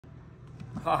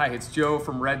Hi, it's Joe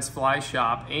from Red's Fly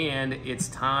Shop, and it's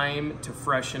time to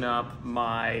freshen up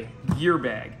my gear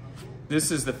bag. This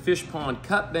is the Fishpond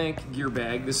Cutbank gear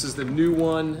bag. This is the new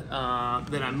one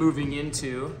that I'm moving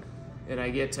into, and I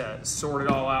get to sort it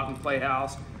all out and play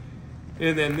house.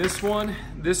 And then this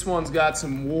one's got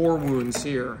some war wounds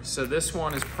here. So this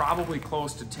one is probably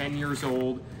close to 10 years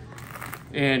old,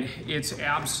 and it's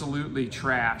absolutely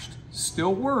trashed.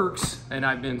 Still works, and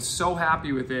I've been so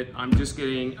happy with it. I'm just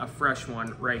getting a fresh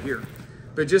one right here.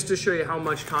 But just to show you how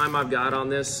much time I've got on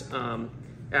this,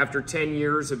 after 10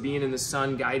 years of being in the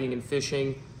sun, guiding and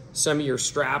fishing, some of your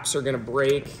straps are gonna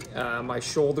break. My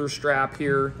shoulder strap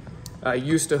here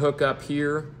used to hook up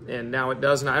here, and now it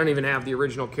doesn't. I don't even have the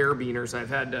original carabiners. I've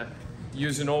had to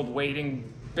use an old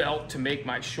wading belt to make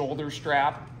my shoulder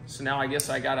strap. So now I guess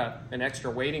I got an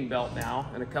extra wading belt now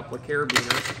and a couple of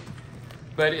carabiners.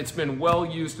 But it's been well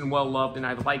used and well loved, and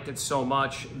I've liked it so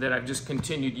much that I've just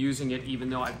continued using it even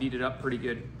though I beat it up pretty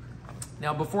good.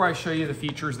 Now, before I show you the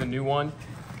features of the new one,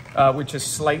 which is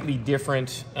slightly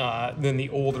different than the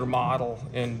older model,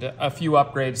 and a few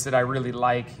upgrades that I really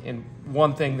like, and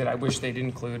one thing that I wish they'd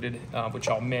included, which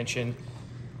I'll mention,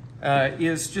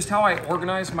 is just how I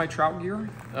organize my trout gear.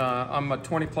 I'm a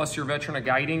 20+ year veteran of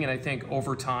guiding, and I think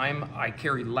over time I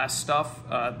carry less stuff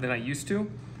than I used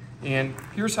to. And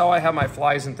here's how I have my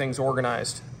flies and things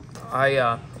organized.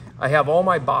 I have all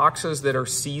my boxes that are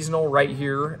seasonal right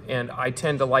here, and I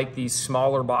tend to like these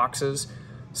smaller boxes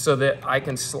so that I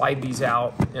can slide these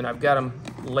out, and I've got them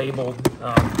labeled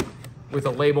with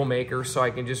a label maker so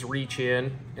I can just reach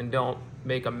in and don't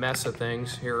make a mess of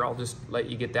things. Here, I'll just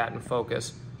let you get that in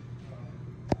focus.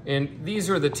 And these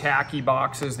are the tacky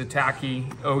boxes, the tacky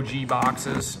OG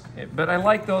boxes. But I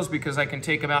like those because I can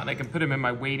take them out and I can put them in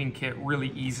my wading kit really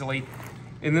easily.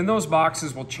 And then those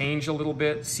boxes will change a little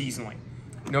bit seasonally.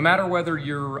 No matter whether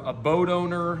you're a boat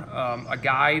owner, a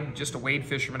guide, just a wade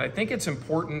fisherman, I think it's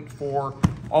important for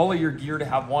all of your gear to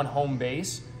have one home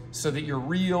base so that your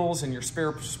reels and your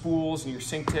spare spools and your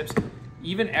sink tips,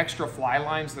 even extra fly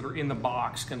lines that are in the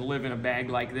box, can live in a bag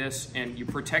like this, and you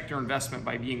protect your investment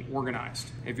by being organized.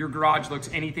 If your garage looks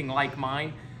anything like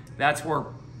mine, that's where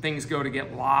things go to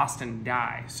get lost and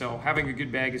die. So having a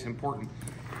good bag is important.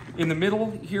 In the middle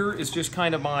here is just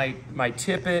kind of my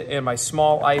tippet and my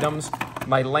small items.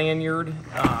 My lanyard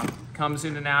comes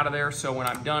in and out of there, so when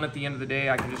I'm done at the end of the day,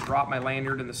 I can just drop my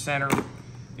lanyard in the center.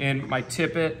 And my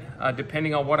tippet,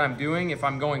 depending on what I'm doing, if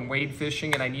I'm going wade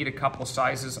fishing and I need a couple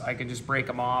sizes, I can just break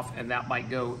them off, and that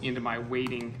might go into my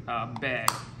wading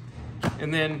bag.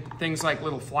 And then things like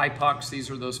little fly pucks. These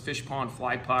are those Fishpond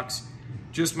fly pucks.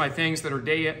 Just my things that are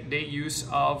day use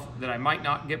of, that I might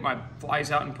not get my flies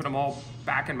out and put them all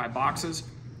back in my boxes.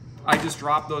 I just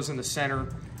drop those in the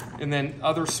center. And then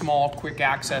other small quick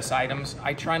access items.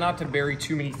 I try not to bury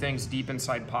too many things deep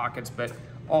inside pockets, but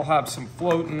I'll have some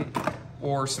floating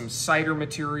or some cider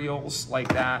materials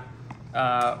like that,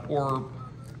 or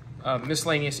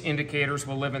miscellaneous indicators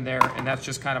will live in there, and that's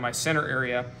just kind of my center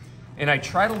area. And I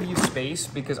try to leave space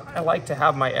because I like to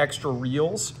have my extra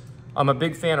reels. I'm a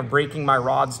big fan of breaking my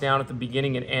rods down at the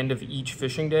beginning and end of each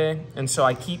fishing day, and so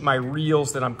I keep my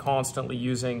reels that I'm constantly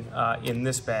using in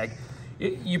this bag.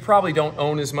 You probably don't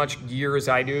own as much gear as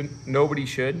I do. Nobody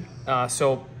should.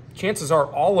 So chances are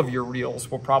all of your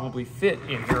reels will probably fit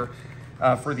in here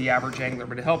for the average angler,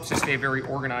 but it helps you stay very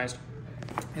organized.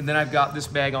 And then I've got this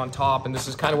bag on top, and this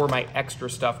is kind of where my extra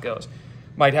stuff goes.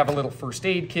 Might have a little first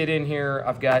aid kit in here.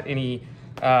 I've got any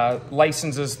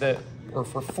licenses that are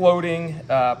for floating,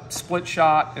 split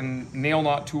shot and nail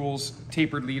knot tools,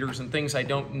 tapered leaders, and things I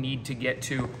don't need to get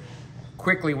to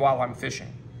quickly while I'm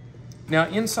fishing. Now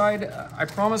inside, I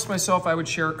promised myself I would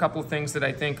share a couple of things that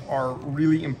I think are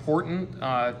really important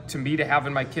to me to have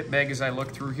in my kit bag as I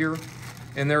look through here.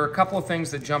 And there are a couple of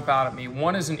things that jump out at me.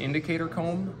 One is an indicator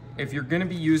comb. If you're gonna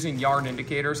be using yarn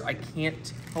indicators, I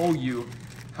can't tell you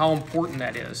how important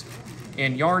that is.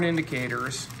 And yarn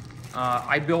indicators,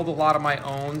 I build a lot of my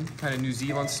own, kind of New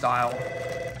Zealand style.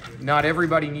 Not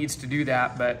everybody needs to do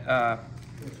that, but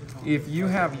if you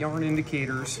have yarn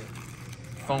indicators,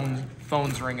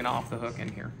 phone's ringing off the hook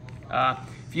in here.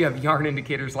 If you have yarn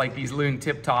indicators like these loon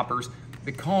tip toppers,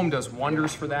 the comb does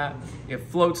wonders for that. It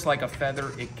floats like a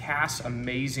feather. It casts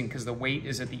amazing because the weight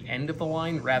is at the end of the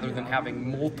line rather than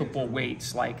having multiple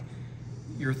weights like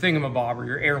your thingamabob or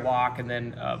your airlock and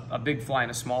then a big fly and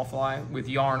a small fly. With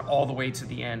yarn, all the weights at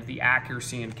the end, the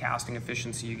accuracy and casting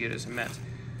efficiency you get is immense.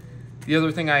 The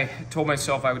other thing I told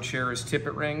myself I would share is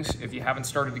tippet rings. If you haven't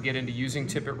started to get into using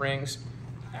tippet rings,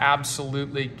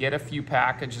 absolutely get a few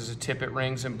packages of tippet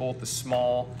rings in both the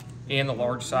small and the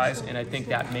large size, and I think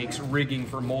that makes rigging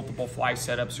for multiple fly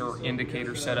setups or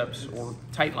indicator setups or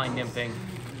tight line nymphing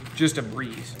just a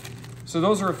breeze. So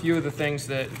those are a few of the things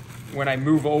that when I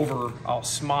move over, I'll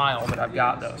smile that I've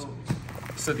got those.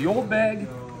 So the old bag,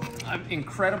 I'm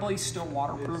incredibly still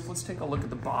waterproof. Let's take a look at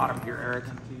the bottom here, Eric.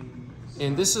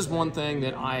 And this is one thing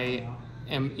that I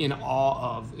am in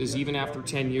awe of, is even after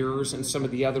 10 years and some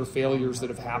of the other failures that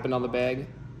have happened on the bag,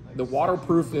 the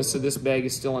waterproofness of this bag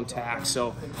is still intact.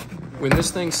 So when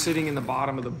this thing's sitting in the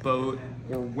bottom of the boat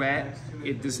or wet,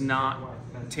 it does not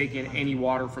take in any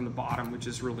water from the bottom, which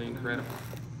is really incredible.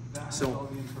 So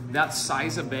that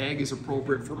size of bag is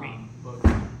appropriate for me.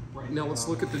 Now let's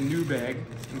look at the new bag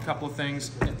and a couple of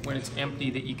things when it's empty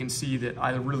that you can see that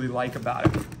I really like about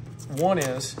it. One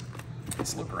is,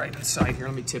 let's look right inside here,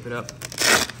 let me tip it up,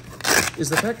 is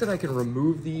the fact that I can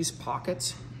remove these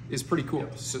pockets is pretty cool.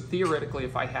 So theoretically,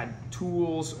 if I had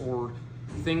tools or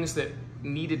things that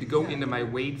needed to go into my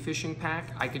wade fishing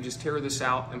pack, I could just tear this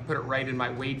out and put it right in my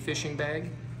wade fishing bag,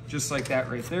 just like that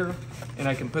right there. And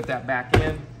I can put that back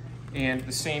in. And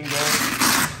the same goes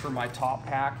for my top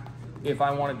pack. If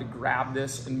I wanted to grab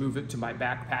this and move it to my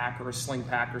backpack or a sling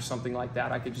pack or something like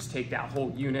that, I could just take that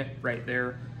whole unit right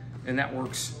there, and that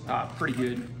works pretty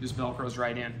good, just Velcros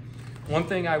right in. One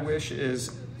thing I wish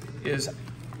is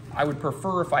I would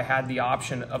prefer if I had the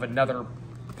option of another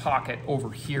pocket over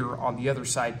here on the other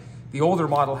side. The older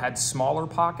model had smaller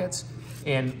pockets,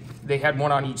 and they had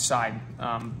one on each side,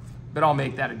 but I'll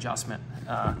make that adjustment.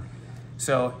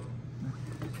 So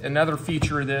another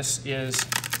feature of this is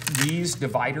these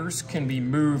dividers can be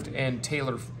moved and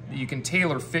you can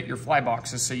tailor fit your fly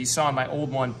boxes. So you saw in my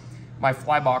old one, my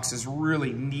fly boxes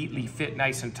really neatly fit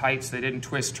nice and tight so they didn't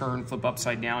twist, turn, flip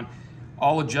upside down.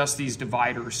 I'll adjust these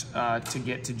dividers to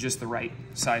get to just the right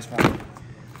size one.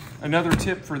 Another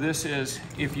tip for this is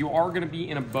if you are gonna be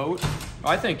in a boat,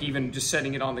 I think even just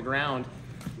setting it on the ground,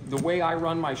 the way I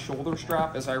run my shoulder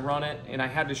strap is I run it, and I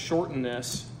had to shorten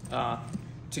this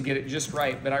to get it just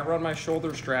right, but I run my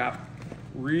shoulder strap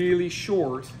really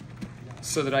short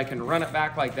so that I can run it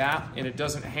back like that and it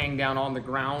doesn't hang down on the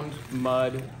ground,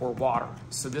 mud, or water.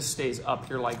 So this stays up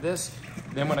here like this.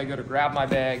 Then when I go to grab my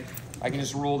bag, I can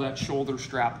just roll that shoulder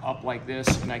strap up like this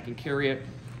and I can carry it.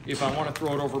 If I want to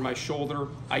throw it over my shoulder,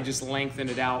 I just lengthen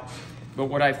it out. But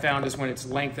what I found is when it's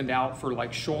lengthened out for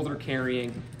like shoulder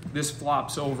carrying, this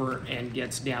flops over and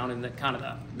gets down in the kind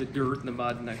of the dirt and the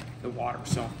mud and the water.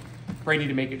 So probably need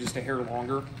to make it just a hair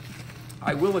longer.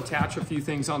 I will attach a few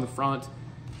things on the front.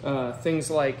 Things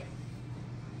like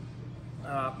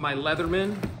my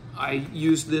Leatherman. I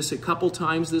used this a couple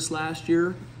times this last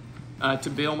year to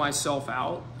bail myself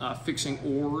out, fixing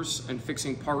oars and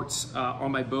fixing parts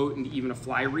on my boat and even a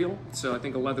fly reel. So I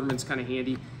think a Leatherman's kind of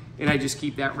handy. And I just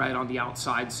keep that right on the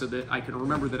outside so that I can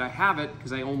remember that I have it,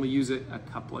 because I only use it a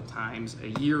couple of times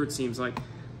a year, it seems like,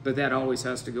 but that always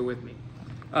has to go with me.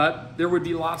 There would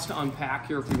be lots to unpack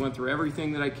here if we went through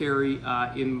everything that I carry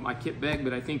in my kit bag,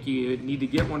 but I think you need to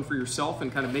get one for yourself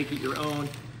and kind of make it your own.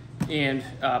 And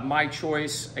my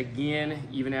choice, again,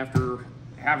 even after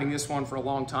having this one for a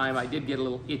long time, I did get a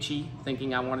little itchy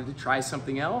thinking I wanted to try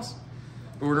something else.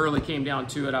 But when it really came down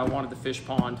to it, I wanted the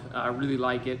Fishpond. I really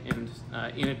like it, and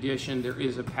in addition, there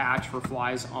is a patch for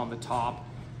flies on the top.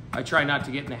 I try not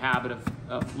to get in the habit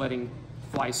of letting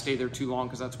flies stay there too long,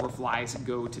 because that's where flies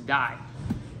go to die.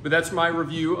 But that's my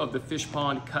review of the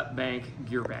Fishpond Cutbank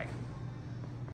gear bag.